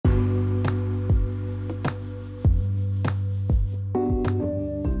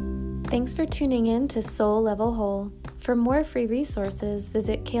Thanks for tuning in to Soul Level Whole. For more free resources,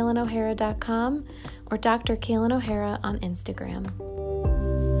 visit KaylinO'Hara.com or Dr. Kaylin O'Hara on Instagram.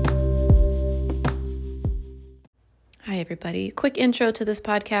 Hi, everybody. Quick intro to this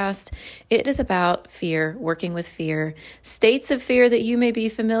podcast. It is about fear, working with fear, states of fear that you may be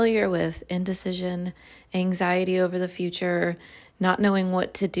familiar with: indecision, anxiety over the future, not knowing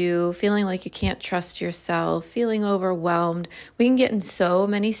what to do, feeling like you can't trust yourself, feeling overwhelmed. We can get in so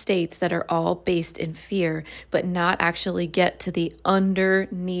many states that are all based in fear, but not actually get to the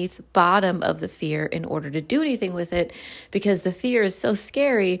underneath bottom of the fear in order to do anything with it, because the fear is so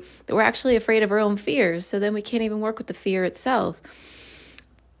scary that we're actually afraid of our own fears. So then we can't even work with the fear itself.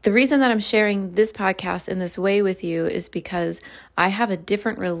 The reason that I'm sharing this podcast in this way with you is because I have a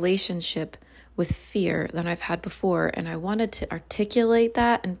different relationship with fear than I've had before. And I wanted to articulate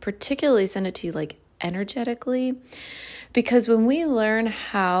that and particularly send it to you like energetically, because when we learn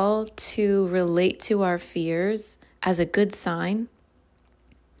how to relate to our fears as a good sign,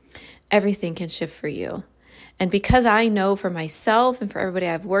 everything can shift for you. And because I know for myself and for everybody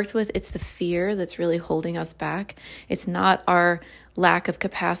I've worked with, it's the fear that's really holding us back. It's not our lack of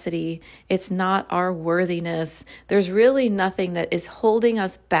capacity. It's not our worthiness. There's really nothing that is holding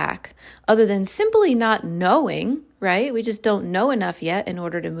us back other than simply not knowing, right? We just don't know enough yet in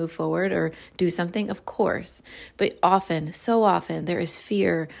order to move forward or do something, of course. But often, so often, there is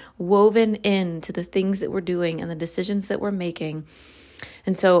fear woven into the things that we're doing and the decisions that we're making.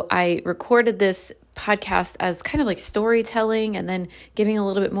 And so I recorded this podcast as kind of like storytelling and then giving a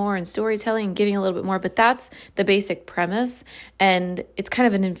little bit more and storytelling and giving a little bit more. But that's the basic premise. And it's kind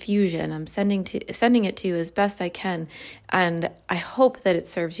of an infusion. I'm sending it to you as best I can. And I hope that it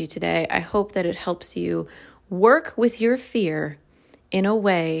serves you today. I hope that it helps you work with your fear in a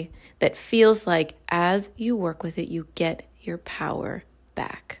way that feels like as you work with it, you get your power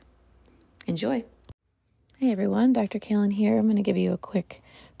back. Enjoy. Hey everyone, Dr. Kaylin here. I'm going to give you a quick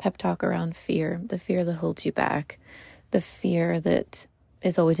pep talk around fear, the fear that holds you back, the fear that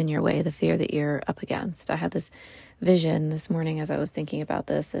is always in your way, the fear that you're up against. I had this vision this morning as I was thinking about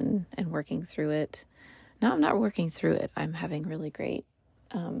this and working through it. No, I'm not working through it. I'm having really great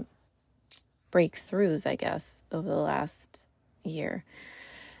breakthroughs, I guess, over the last year.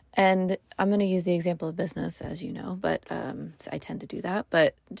 And I'm going to use the example of business, as you know, but I tend to do that.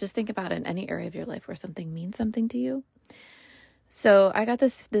 But just think about it in any area of your life where something means something to you. So I got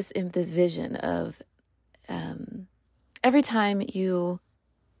this vision of every time you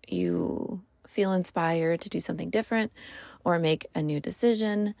feel inspired to do something different or make a new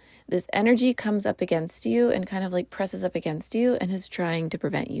decision, this energy comes up against you and kind of like presses up against you and is trying to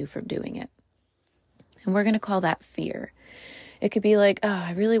prevent you from doing it. And we're going to call that fear. It could be like, oh,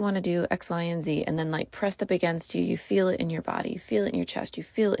 I really want to do X, Y, and Z. And then like pressed up against you, you feel it in your body, you feel it in your chest, you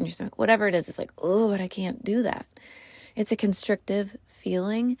feel it in your stomach, whatever it is. It's like, oh, but I can't do that. It's a constrictive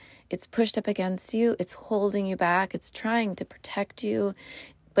feeling. It's pushed up against you. It's holding you back. It's trying to protect you,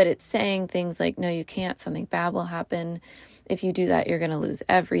 but it's saying things like, no, you can't. Something bad will happen. If you do that, you're going to lose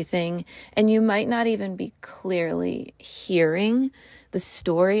everything. And you might not even be clearly hearing the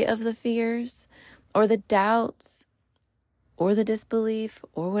story of the fears or the doubts or the disbelief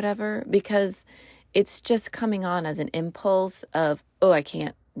or whatever, because it's just coming on as an impulse of, oh, I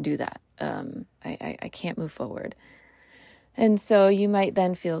can't do that. I can't move forward. And so you might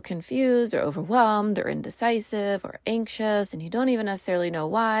then feel confused or overwhelmed or indecisive or anxious, and you don't even necessarily know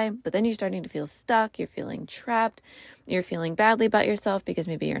why, but then you're starting to feel stuck. You're feeling trapped. You're feeling badly about yourself because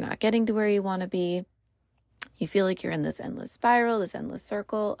maybe you're not getting to where you want to be. You feel like you're in this endless spiral, this endless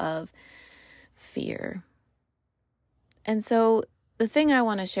circle of fear. And so the thing I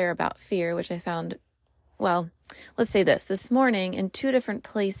want to share about fear, which I found, well, let's say this morning in 2 different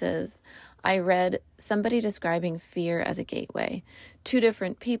places, I read somebody describing fear as a gateway. 2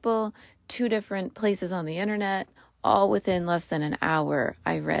 different people, 2 different places on the internet, all within less than an hour.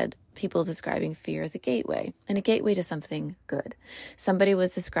 I read people describing fear as a gateway, and a gateway to something good. Somebody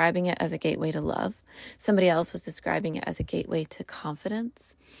was describing it as a gateway to love. Somebody else was describing it as a gateway to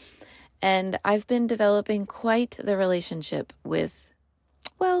confidence. And I've been developing quite the relationship with,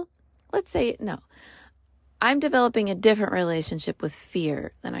 well, let's say, no. I'm developing a different relationship with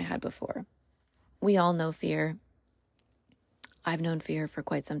fear than I had before. We all know fear. I've known fear for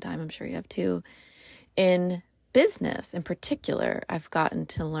quite some time. I'm sure you have too. In business in particular, I've gotten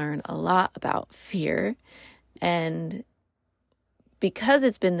to learn a lot about fear. And because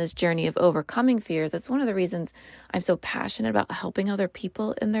it's been this journey of overcoming fears, that's one of the reasons I'm so passionate about helping other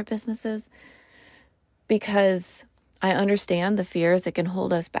people in their businesses, because I understand the fears that can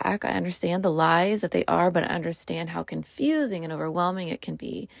hold us back. I understand the lies that they are, but I understand how confusing and overwhelming it can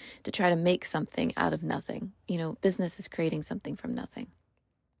be to try to make something out of nothing. Business is creating something from nothing,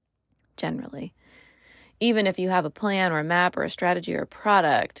 generally. Even if you have a plan or a map or a strategy or a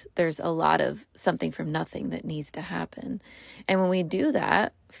product, there's a lot of something from nothing that needs to happen. And when we do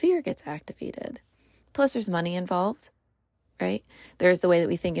that, fear gets activated. Plus, there's money involved, right? There's the way that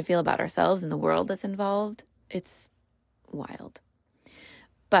we think and feel about ourselves and the world that's involved. It's wild.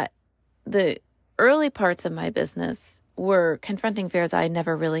 But the early parts of my business were confronting fears I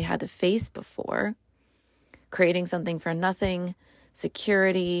never really had to face before. Creating something for nothing,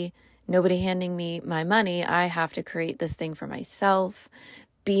 security, nobody handing me my money. I have to create this thing for myself,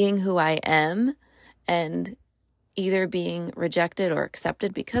 being who I am, and either being rejected or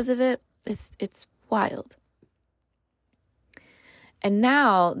accepted because of it. It's wild. And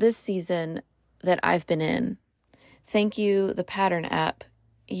now this season that I've been in, thank you, the Pattern app,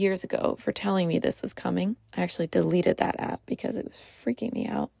 years ago for telling me this was coming. I actually deleted that app because it was freaking me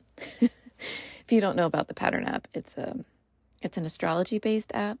out. If you don't know about the Pattern app, it's an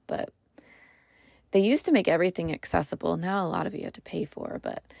astrology-based app, but they used to make everything accessible. Now a lot of you have to pay for,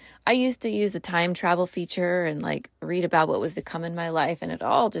 but I used to use the time travel feature and read about what was to come in my life, and it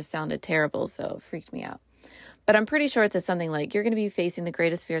all just sounded terrible, so it freaked me out. But I'm pretty sure it says something like, you're going to be facing the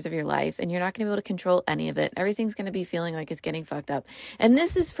greatest fears of your life, and you're not going to be able to control any of it. Everything's going to be feeling like it's getting fucked up. And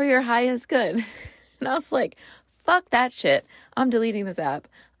this is for your highest good. And I was like, fuck that shit. I'm deleting this app.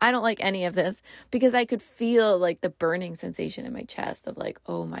 I don't like any of this, because I could feel the burning sensation in my chest of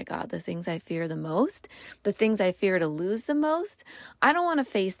oh my God, the things I fear the most, the things I fear to lose the most. I don't want to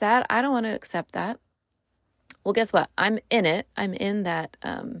face that. I don't want to accept that. Well, guess what? I'm in it. I'm in that,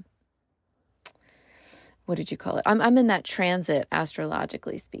 what did you call it? I'm in that transit,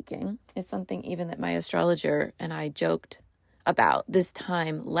 astrologically speaking. It's something even that my astrologer and I joked about this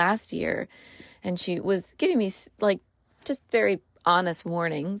time last year. And she was giving me just very honest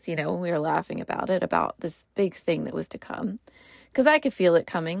warnings, we were laughing about it, about this big thing that was to come. Because I could feel it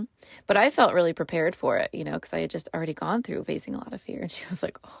coming, but I felt really prepared for it, because I had just already gone through facing a lot of fear. And she was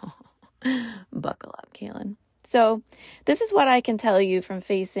like, oh, buckle up, Kaylin. So this is what I can tell you from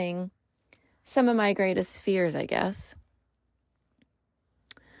facing some of my greatest fears, I guess.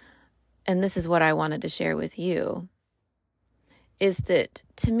 And this is what I wanted to share with you, is that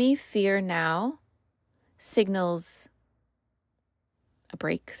to me, fear now signals a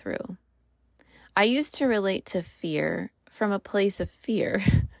breakthrough. I used to relate to fear from a place of fear.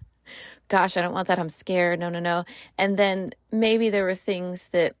 Gosh, I don't want that. I'm scared. No. And then maybe there were things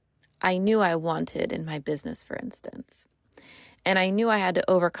that I knew I wanted in my business, for instance. And I knew I had to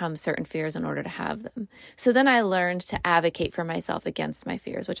overcome certain fears in order to have them. So then I learned to advocate for myself against my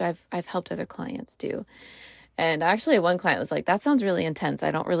fears, which I've helped other clients do. And actually one client was like, that sounds really intense.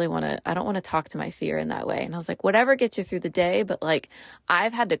 I don't want to talk to my fear in that way. And I was like, whatever gets you through the day. But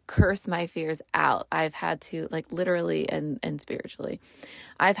I've had to curse my fears out. I've had to literally and spiritually,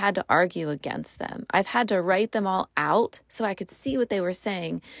 I've had to argue against them. I've had to write them all out so I could see what they were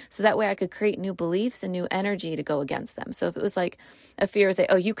saying. So that way I could create new beliefs and new energy to go against them. So if it was a fear, say,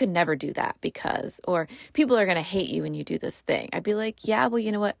 oh, you could never do that because, or people are going to hate you when you do this thing. I'd be like, yeah, well,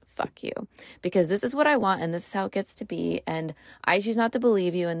 you know what? Fuck you. Because this is what I want and this is how it gets to be. And I choose not to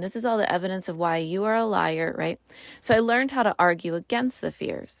believe you. And this is all the evidence of why you are a liar, right? So I learned how to argue against the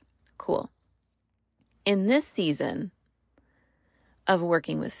fears. Cool. In this season of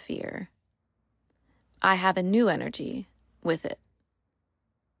working with fear, I have a new energy with it.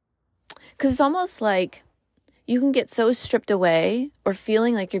 Because it's almost like you can get so stripped away or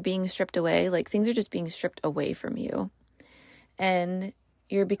feeling like you're being stripped away, like things are just being stripped away from you. And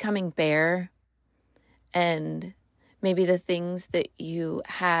you're becoming bare, and maybe the things that you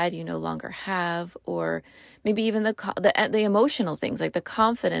had, you no longer have, or maybe even the emotional things like the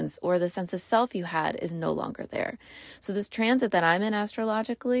confidence or the sense of self you had is no longer there. So this transit that I'm in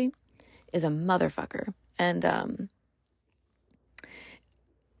astrologically is a motherfucker. And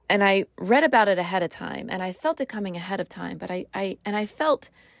I read about it ahead of time, and I felt it coming ahead of time, but I felt,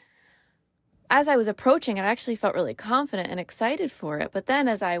 as I was approaching it, I actually felt really confident and excited for it. But then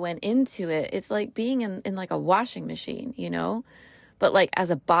as I went into it, it's like being in a washing machine, but as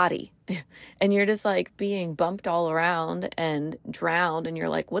a body. And you're just being bumped all around and drowned. And you're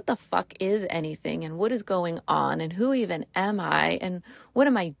like, what the fuck is anything? And what is going on? And who even am I? And what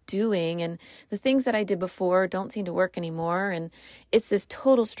am I doing? And the things that I did before don't seem to work anymore. And it's this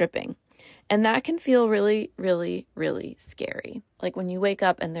total stripping. And that can feel really, really, really scary. Like when you wake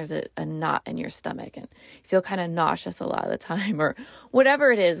up and there's a knot in your stomach and you feel kind of nauseous a lot of the time, or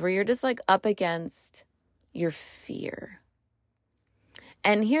whatever it is, where you're just up against your fear.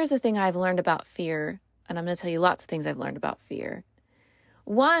 And here's the thing I've learned about fear, and I'm going to tell you lots of things I've learned about fear.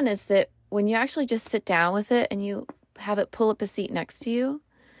 One is that when you actually just sit down with it and you have it pull up a seat next to you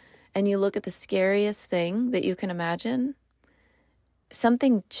and you look at the scariest thing that you can imagine,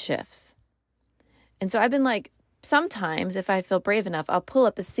 something shifts. And so I've been like, sometimes if I feel brave enough, I'll pull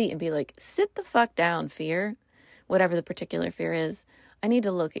up a seat and be like, sit the fuck down, fear, whatever the particular fear is. I need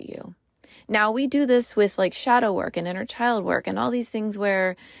to look at you. Now, we do this with like shadow work and inner child work and all these things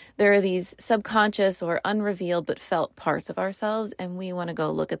where there are these subconscious or unrevealed but felt parts of ourselves, and we want to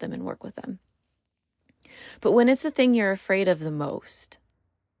go look at them and work with them. But when it's the thing you're afraid of the most,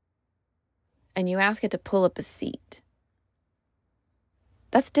 and you ask it to pull up a seat,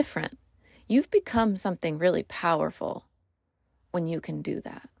 that's different. You've become something really powerful when you can do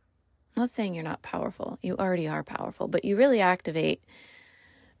that. I'm not saying you're not powerful. You already are powerful, but you really activate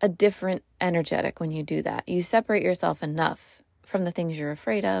a different energetic when you do that. You separate yourself enough from the things you're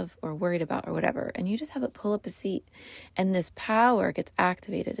afraid of or worried about or whatever, and you just have it pull up a seat, and this power gets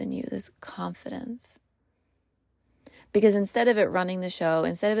activated in you, this confidence. Because instead of it running the show,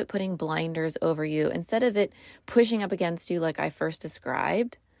 instead of it putting blinders over you, instead of it pushing up against you like I first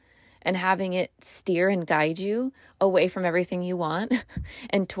described, and having it steer and guide you away from everything you want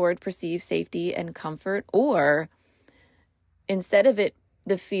and toward perceived safety and comfort, or instead of it,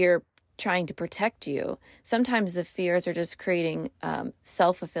 the fear trying to protect you, sometimes the fears are just creating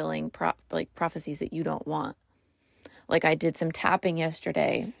self-fulfilling prophecies that you don't want. Like I did some tapping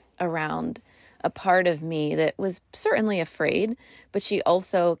yesterday around a part of me that was certainly afraid, but she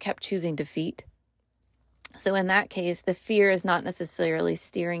also kept choosing defeat. So in that case, the fear is not necessarily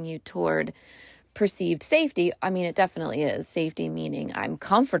steering you toward perceived safety. I mean, it definitely is. Safety meaning I'm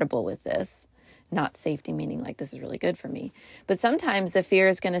comfortable with this, not safety meaning like this is really good for me. But sometimes the fear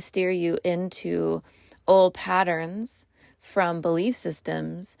is going to steer you into old patterns from belief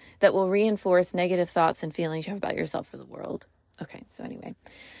systems that will reinforce negative thoughts and feelings you have about yourself or the world. Okay, so anyway.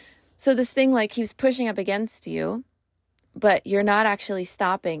 So this thing like keeps pushing up against you, but you're not actually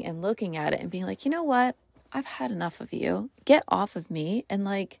stopping and looking at it and being like, you know what? I've had enough of you. Get off of me and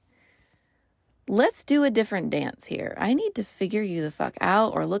like, let's do a different dance here. I need to figure you the fuck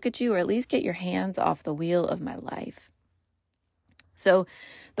out or look at you or at least get your hands off the wheel of my life. So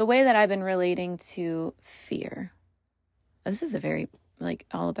the way that I've been relating to fear, this is a very like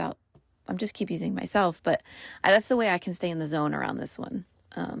all about, I'm just keep using myself, but that's the way I can stay in the zone around this one.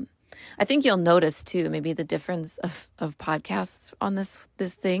 I think you'll notice too, maybe the difference of podcasts on this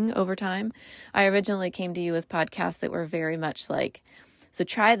thing over time. I originally came to you with podcasts that were very much like, so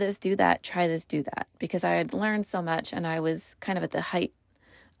try this, do that, try this, do that, because I had learned so much and I was kind of at the height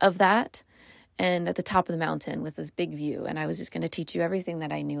of that and at the top of the mountain with this big view. And I was just going to teach you everything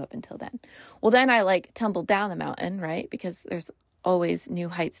that I knew up until then. Well, then I like tumbled down the mountain, right? Because there's always new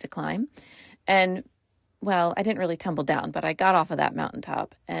heights to climb. And well, I didn't really tumble down, but I got off of that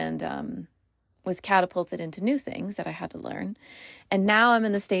mountaintop and was catapulted into new things that I had to learn. And now I'm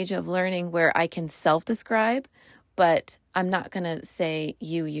in the stage of learning where I can self-describe, but I'm not going to say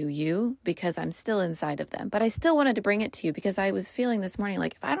you, because I'm still inside of them. But I still wanted to bring it to you because I was feeling this morning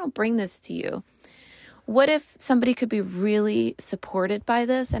like, if I don't bring this to you, what if somebody could be really supported by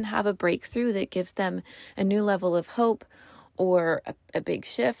this and have a breakthrough that gives them a new level of hope or a big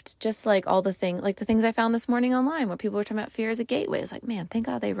shift, just like all the things I found this morning online where people were talking about fear as a gateway. It's like, man, thank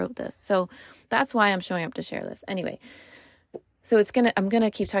God they wrote this. So that's why I'm showing up to share this. Anyway, so I'm going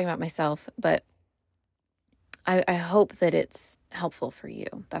to keep talking about myself, but I hope that it's helpful for you.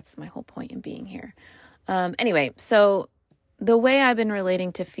 That's my whole point in being here. Anyway, so the way I've been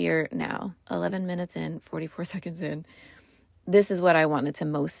relating to fear now, 11 minutes in, 44 seconds in, this is what I wanted to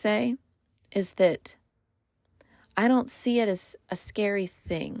most say, is that I don't see it as a scary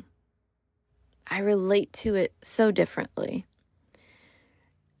thing. I relate to it so differently.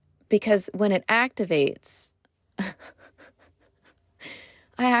 Because when it activates, I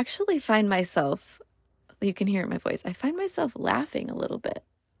actually find myself, you can hear it in my voice, I find myself laughing a little bit.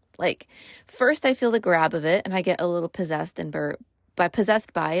 Like, first I feel the grab of it and I get a little possessed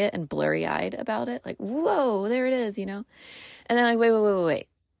by it and blurry-eyed about it. Like, whoa, there it is, you know? And then like, wait.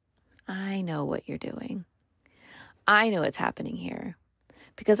 I know what you're doing. I know what's happening here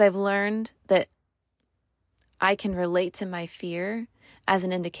because I've learned that I can relate to my fear as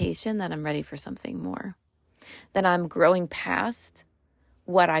an indication that I'm ready for something more, that I'm growing past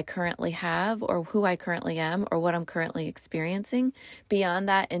what I currently have or who I currently am or what I'm currently experiencing, beyond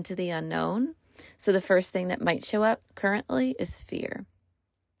that into the unknown. So the first thing that might show up currently is fear.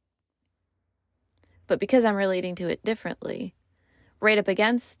 But because I'm relating to it differently, right up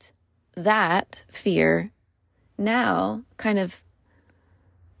against that fear now kind of,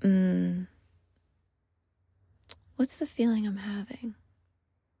 what's the feeling I'm having?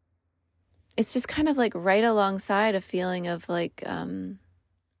 It's just kind of like right alongside a feeling of like,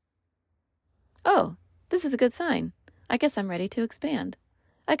 oh, this is a good sign. I guess I'm ready to expand.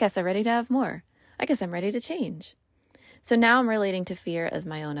 I guess I'm ready to have more. I guess I'm ready to change. So now I'm relating to fear as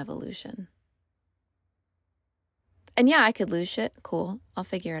my own evolution. And yeah, I could lose shit. Cool. I'll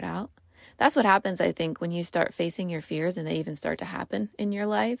figure it out. That's what happens, I think, when you start facing your fears and they even start to happen in your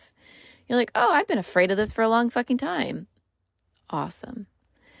life. You're like, oh, I've been afraid of this for a long fucking time. Awesome.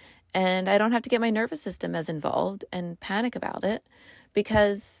 And I don't have to get my nervous system as involved and panic about it,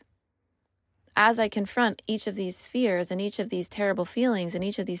 because as I confront each of these fears and each of these terrible feelings and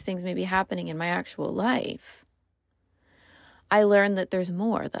each of these things may be happening in my actual life, I learn that there's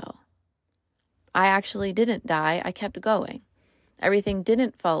more, though. I actually didn't die. I kept going. Everything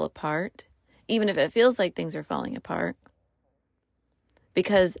didn't fall apart, even if it feels like things are falling apart.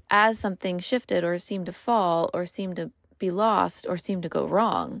 Because as something shifted or seemed to fall or seemed to be lost or seemed to go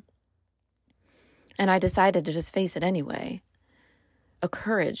wrong, and I decided to just face it anyway, a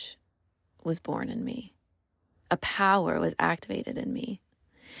courage was born in me. A power was activated in me.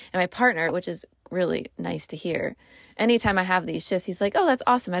 And my partner, which is really nice to hear, anytime I have these shifts, he's like, oh, that's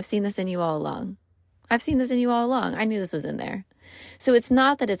awesome. I've seen this in you all along. I've seen this in you all along. I knew this was in there. So it's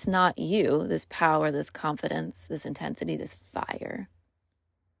not that it's not you, this power, this confidence, this intensity, this fire.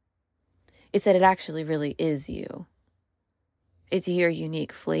 It's that it actually really is you. It's your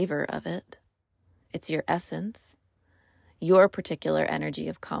unique flavor of it. It's your essence, your particular energy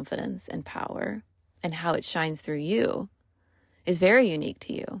of confidence and power, and how it shines through you is very unique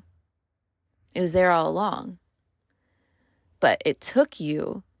to you. It was there all along. But it took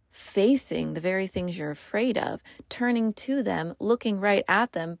you facing the very things you're afraid of, turning to them, looking right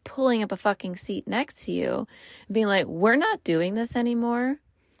at them, pulling up a fucking seat next to you, and being like, we're not doing this anymore.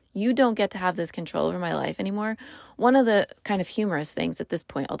 You don't get to have this control over my life anymore. One of the kind of humorous things at this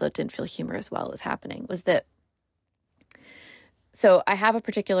point, although it didn't feel humorous while it was happening, was that, so I have a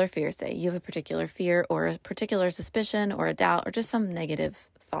particular fear, say you have a particular fear or a particular suspicion or a doubt or just some negative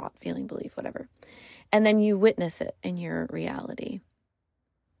thought, feeling, belief, whatever. And then you witness it in your reality.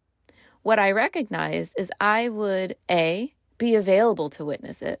 What I recognized is I would, A, be available to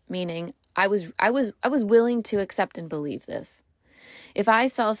witness it, meaning I was willing to accept and believe this. If I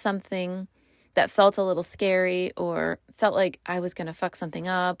saw something that felt a little scary or felt like I was going to fuck something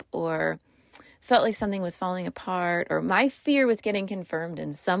up or felt like something was falling apart or my fear was getting confirmed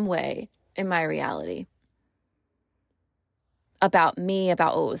in some way in my reality about me,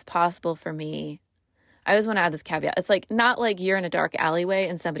 about what was possible for me, I always want to add this caveat. It's like not like you're in a dark alleyway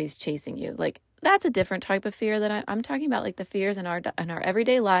and somebody's chasing you. Like that's a different type of fear that I'm talking about, like the fears in our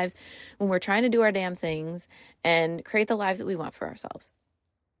everyday lives when we're trying to do our damn things and create the lives that we want for ourselves.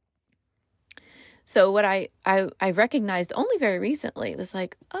 So what I recognized only very recently was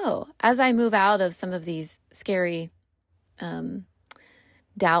like, oh, as I move out of some of these scary,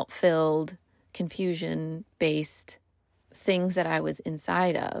 doubt-filled, confusion-based things that I was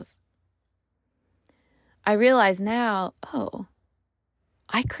inside of, I realize now, oh,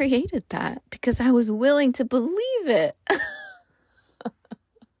 I created that because I was willing to believe it.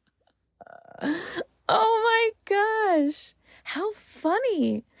 Oh my gosh. How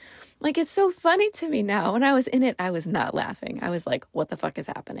funny. Like, it's so funny to me now. When I was in it, I was not laughing. I was like, what the fuck is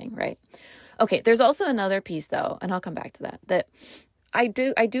happening, right? Okay, there's also another piece though, and I'll come back to that I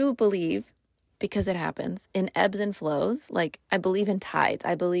do believe, because it happens, in ebbs and flows. Like, I believe in tides.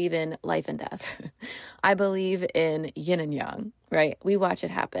 I believe in life and death. I believe in yin and yang, right? We watch it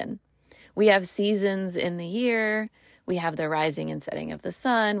happen. We have seasons in the year. We have the rising and setting of the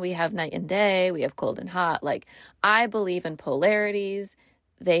sun. We have night and day. We have cold and hot. Like, I believe in polarities.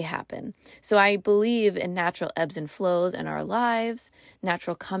 They happen. So I believe in natural ebbs and flows in our lives,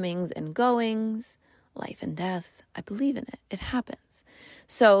 natural comings and goings, life and death. I believe in it. It happens.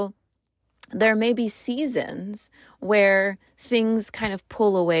 So there may be seasons where things kind of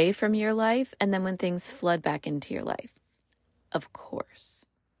pull away from your life, and then when things flood back into your life. Of course.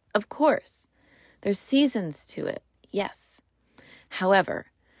 There's seasons to it. Yes. However,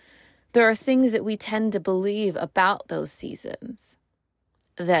 there are things that we tend to believe about those seasons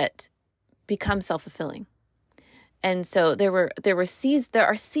that become self-fulfilling. And so there are seasons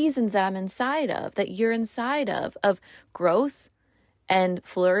that I'm inside of, that you're inside of growth and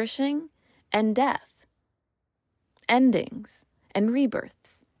flourishing and death, endings and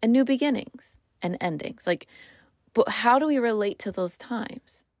rebirths and new beginnings and endings. Like, but how do we relate to those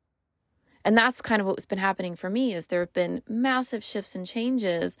times? And that's kind of what's been happening for me, is there have been massive shifts and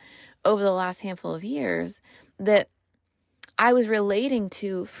changes over the last handful of years that I was relating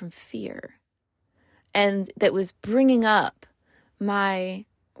to from fear, and that was bringing up my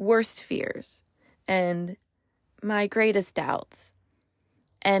worst fears and my greatest doubts.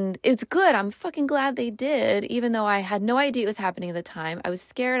 And it's good. I'm fucking glad they did, even though I had no idea it was happening at the time. I was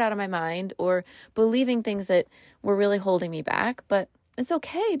scared out of my mind or believing things that were really holding me back. But it's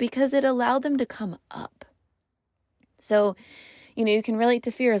okay because it allowed them to come up. So, you can relate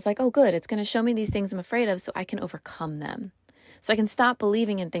to fear as like, oh, good. It's going to show me these things I'm afraid of so I can overcome them. So I can stop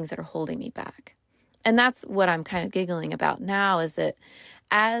believing in things that are holding me back. And that's what I'm kind of giggling about now, is that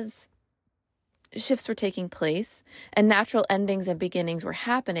as shifts were taking place and natural endings and beginnings were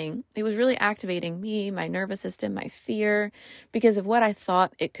happening, it was really activating me, my nervous system, my fear, because of what I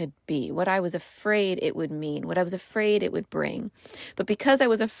thought it could be, what I was afraid it would mean, what I was afraid it would bring. But because I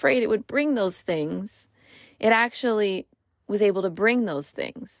was afraid it would bring those things, it actually was able to bring those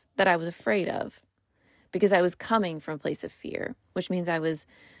things that I was afraid of, because I was coming from a place of fear, which means I was,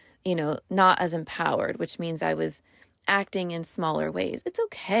 not as empowered, which means I was acting in smaller ways. It's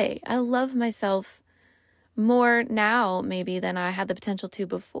okay. I love myself more now maybe than I had the potential to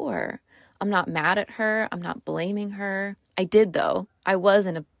before. I'm not mad at her. I'm not blaming her. I did though. I was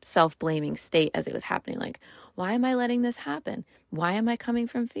in a self-blaming state as it was happening. Like, why am I letting this happen? Why am I coming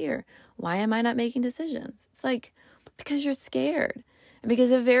from fear? Why am I not making decisions? It's like, because you're scared. And because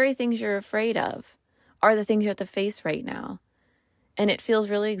the very things you're afraid of are the things you have to face right now. And it feels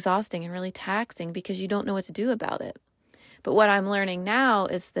really exhausting and really taxing because you don't know what to do about it. But what I'm learning now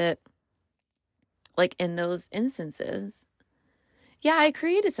is that, like in those instances, yeah, I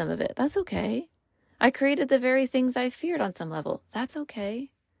created some of it. That's okay. I created the very things I feared on some level. That's okay.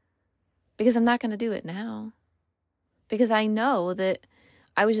 Because I'm not going to do it now. Because I know that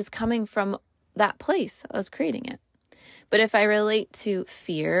I was just coming from that place. I was creating it. But if I relate to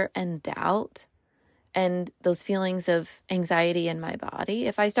fear and doubt and those feelings of anxiety in my body,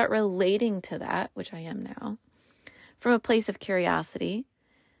 if I start relating to that, which I am now, from a place of curiosity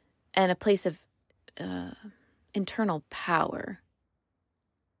and a place of internal power,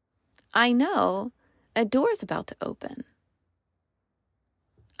 I know a door is about to open.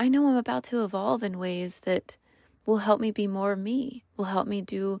 I know I'm about to evolve in ways that will help me be more me, will help me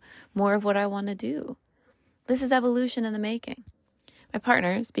do more of what I want to do. This is evolution in the making. My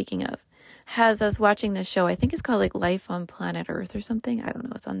partner, speaking of, has us watching this show. I think it's called like Life on Planet Earth or something. I don't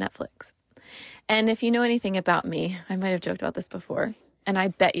know. It's on Netflix. And if you know anything about me, I might have joked about this before, and I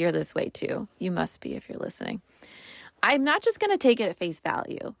bet you're this way too. You must be if you're listening. I'm not just going to take it at face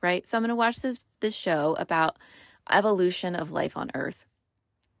value, right? So I'm going to watch this show about evolution of life on Earth.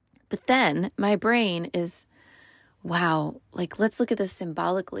 But then my brain is, wow, like let's look at this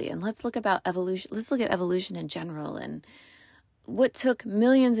symbolically, and let's look about evolution. Let's look at evolution in general and what took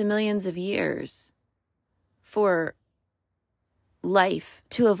millions and millions of years for life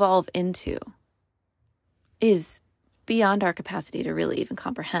to evolve into is beyond our capacity to really even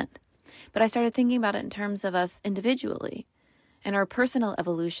comprehend. But I started thinking about it in terms of us individually and our personal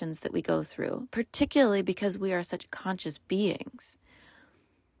evolutions that we go through, particularly because we are such conscious beings,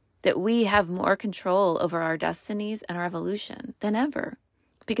 that we have more control over our destinies and our evolution than ever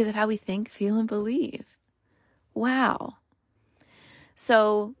because of how we think, feel, and believe. Wow.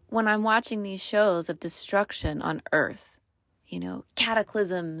 So when I'm watching these shows of destruction on Earth,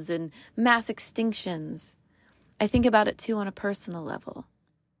 cataclysms and mass extinctions, I think about it too on a personal level.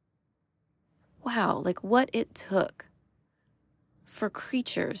 Wow, like what it took for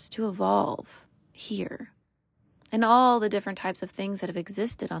creatures to evolve here and all the different types of things that have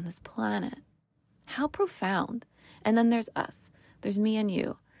existed on this planet. How profound. And then there's us. There's me and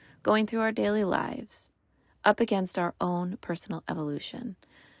you going through our daily lives up against our own personal evolution.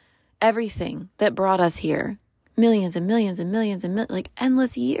 Everything that brought us here, millions and millions and millions and like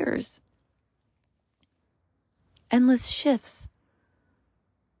endless years, endless shifts.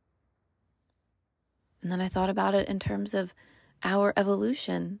 And then I thought about it in terms of our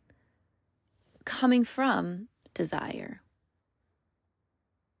evolution coming from desire.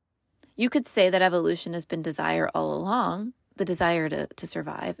 You could say that evolution has been desire all along, the desire to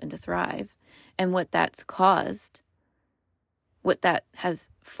survive and to thrive, and what that's caused, what that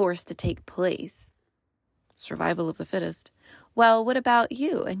has forced to take place, survival of the fittest. Well, what about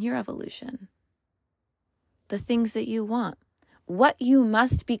you and your evolution? The things that you want, what you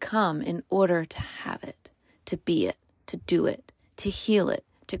must become in order to have it, to be it, to do it, to heal it,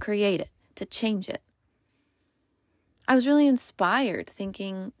 to create it, to change it. I was really inspired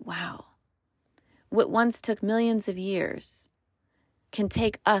thinking, wow, what once took millions of years can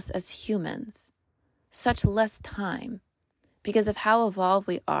take us as humans such less time because of how evolved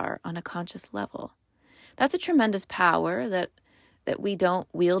we are on a conscious level. That's a tremendous power that we don't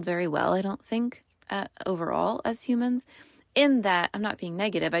wield very well, I don't think, overall as humans. In that, I'm not being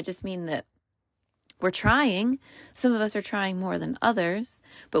negative. I just mean that we're trying. Some of us are trying more than others,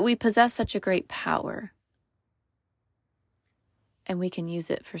 but we possess such a great power. And we can use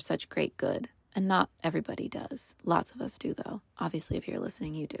it for such great good. And not everybody does. Lots of us do, though. Obviously, if you're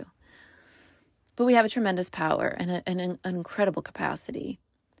listening, you do. But we have a tremendous power and an incredible capacity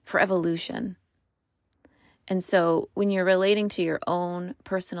for evolution. And so when you're relating to your own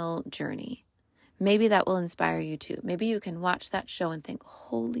personal journey, maybe that will inspire you too. Maybe you can watch that show and think,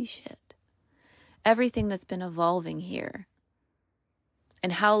 holy shit, everything that's been evolving here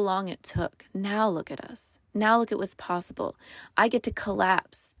and how long it took. Now look at us. Now look at what's possible. I get to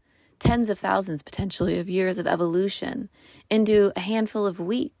collapse tens of thousands potentially of years of evolution into a handful of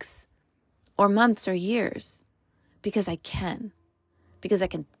weeks or months or years because I can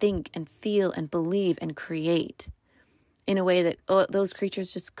think and feel and believe and create in a way that those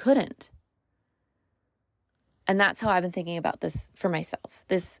creatures just couldn't. And that's how I've been thinking about this for myself.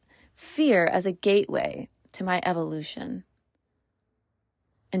 This fear as a gateway to my evolution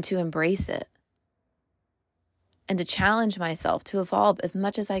and to embrace it and to challenge myself to evolve as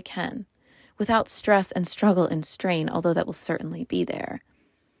much as I can without stress and struggle and strain, although that will certainly be there,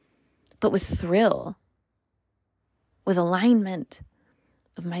 but with thrill, with alignment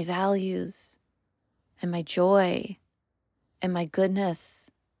of my values and my joy and my goodness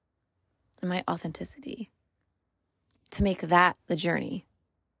and my authenticity, to make that the journey.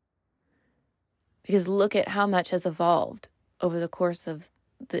 Because look at how much has evolved over the course of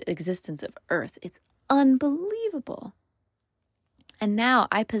the existence of Earth. It's unbelievable. And now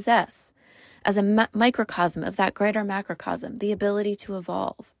I possess, as a microcosm of that greater macrocosm, the ability to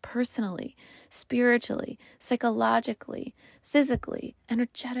evolve personally, spiritually, psychologically, physically,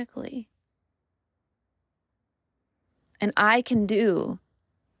 energetically. And I can do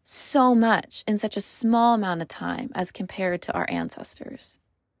so much in such a small amount of time as compared to our ancestors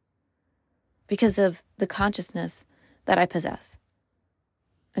because of the consciousness that I possess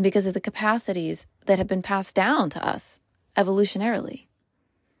and because of the capacities that have been passed down to us evolutionarily.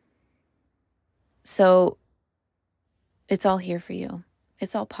 So it's all here for you.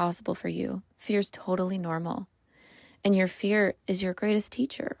 It's all possible for you. Fear's totally normal. And your fear is your greatest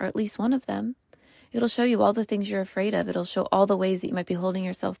teacher, or at least one of them. It'll show you all the things you're afraid of. It'll show all the ways that you might be holding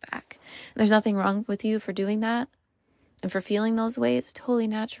yourself back. And there's nothing wrong with you for doing that and for feeling those ways. It's totally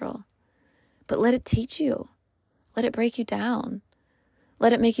natural. But let it teach you. Let it break you down.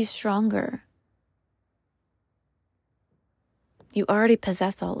 Let it make you stronger. You already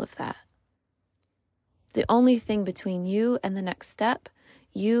possess all of that. The only thing between you and the next step,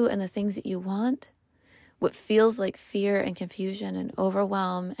 you and the things that you want, what feels like fear and confusion and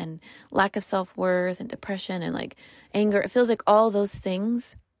overwhelm and lack of self-worth and depression and like anger, it feels like all those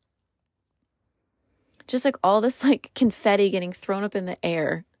things, just like all this like confetti getting thrown up in the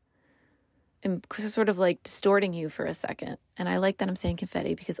air and sort of like distorting you for a second. And I like that I'm saying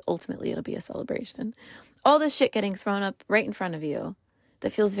confetti because ultimately it'll be a celebration. All this shit getting thrown up right in front of you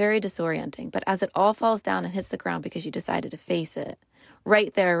that feels very disorienting. But as it all falls down and hits the ground because you decided to face it,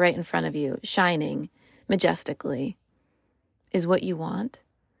 right there, right in front of you, shining majestically, is what you want,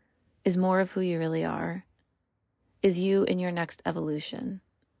 is more of who you really are, is you in your next evolution.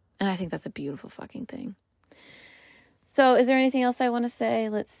 And I think that's a beautiful fucking thing. So is there anything else I want to say?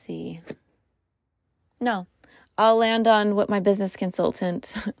 Let's see. No, I'll land on what my business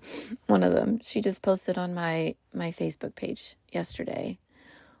consultant, one of them, she just posted on my Facebook page yesterday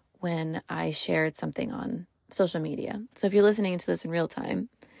when I shared something on social media. So if you're listening to this in real time,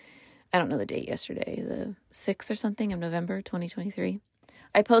 I don't know the date yesterday, the 6th or something of November, 2023.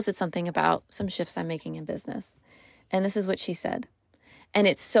 I posted something about some shifts I'm making in business. And this is what she said. And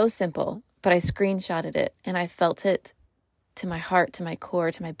it's so simple, but I screenshotted it and I felt it to my heart, to my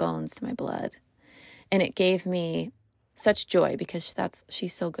core, to my bones, to my blood. And it gave me such joy because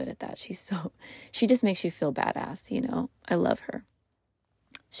she's so good at that. She just makes you feel badass, you know. I love her.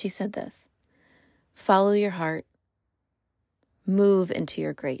 She said this: follow your heart, move into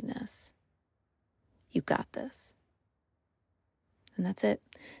your greatness. You got this. And that's it.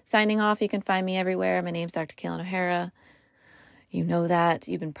 Signing off. You can find me everywhere. My name's Dr. Kaylin O'Hara. You know that.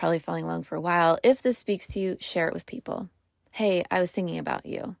 You've been probably following along for a while. If this speaks to you, share it with people. Hey, I was thinking about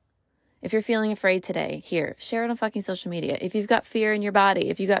you. If you're feeling afraid today, here, share it on fucking social media. If you've got fear in your body,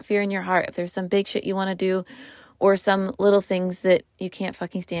 if you've got fear in your heart, if there's some big shit you want to do or some little things that you can't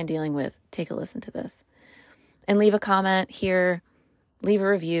fucking stand dealing with, take a listen to this. And leave a comment here, leave a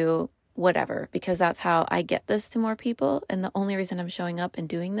review, whatever, because that's how I get this to more people. And the only reason I'm showing up and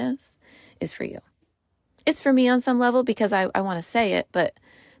doing this is for you. It's for me on some level because I want to say it, but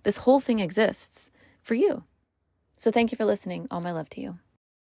this whole thing exists for you. So thank you for listening. All my love to you.